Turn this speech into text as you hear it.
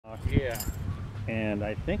Yeah. And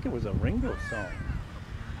I think it was a Ringo song.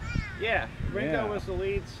 Yeah, Ringo Yeah. was the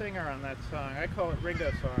lead singer on that song. I call it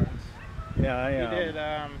Ringo songs. Yeah, He I did,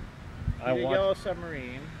 I Yellow watched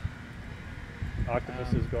Submarine,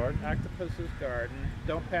 Octopus's Garden. Octopus's Garden,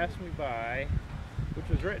 Don't Pass Me By, which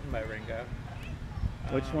was written by Ringo.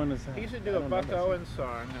 Which one is that? He used to I do a don't know Buck that song. Owens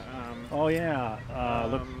song. Oh yeah.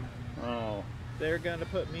 Look. um, Oh. They're Gonna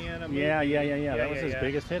Put Me in a Movie. Yeah. That was his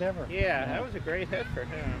biggest hit ever. Yeah, that was a great hit for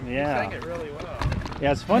him. Yeah. He sang it really well.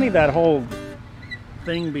 Yeah, it's funny that whole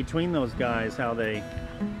thing between those guys, how they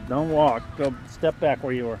don't walk, go step back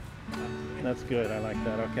where you were. That's good. I like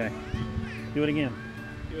that. Okay. Do it again.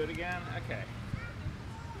 Do it again? Okay.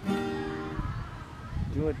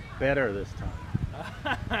 Do it better this time.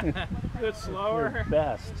 Do it slower. Your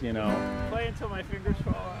best, you know. Play until my fingers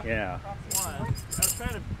fall off. Yeah. One. I was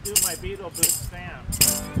trying to do my Beatle boost stamp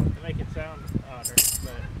to make it sound odder,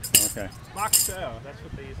 but Okay. Mock Show. That's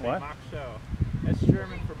what they used to say. What? Mock Show. That's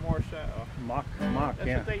German for more show. Mock. That's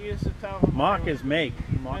Yeah. what they used to tell them. Mock is make.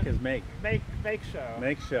 Mock is make. Make show.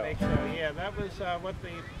 Make show. Make show. Yeah, that was what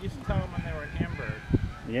they used to tell them when they were in Hamburg.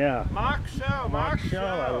 Yeah. Mock show. Mock show.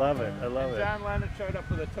 I love it. I love And it. John Lennon showed up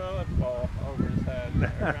with a toilet bowl over his head,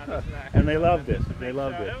 around his neck. And they loved it. Just to They make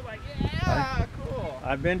loved show. it. They were like, yeah, cool.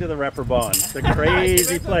 I've been to the Reeperbahn. It's a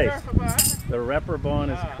crazy place. Crazy The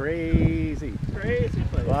Reeperbahn is crazy.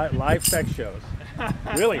 place. Live sex shows.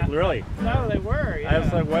 Really. No, they were. Yeah. I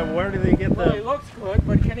was like, where do they get Well, he the? looks good,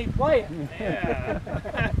 but can he play it?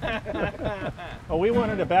 Yeah. Oh, we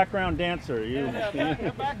wanted a background dancer. You.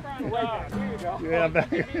 The background star. Here you go. Yeah,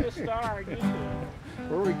 You need a star on YouTube.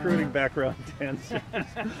 we're recruiting background dancers.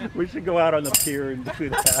 We should go out on the pier and do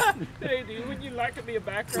that. Hey, dude, would you like to be a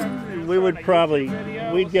background dancer We would on a probably- YouTube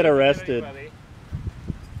video? we'd We'll get see if arrested. anybody.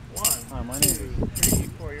 One, Oh, my name two, three,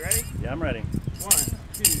 four. You ready? Yeah, I'm ready. One,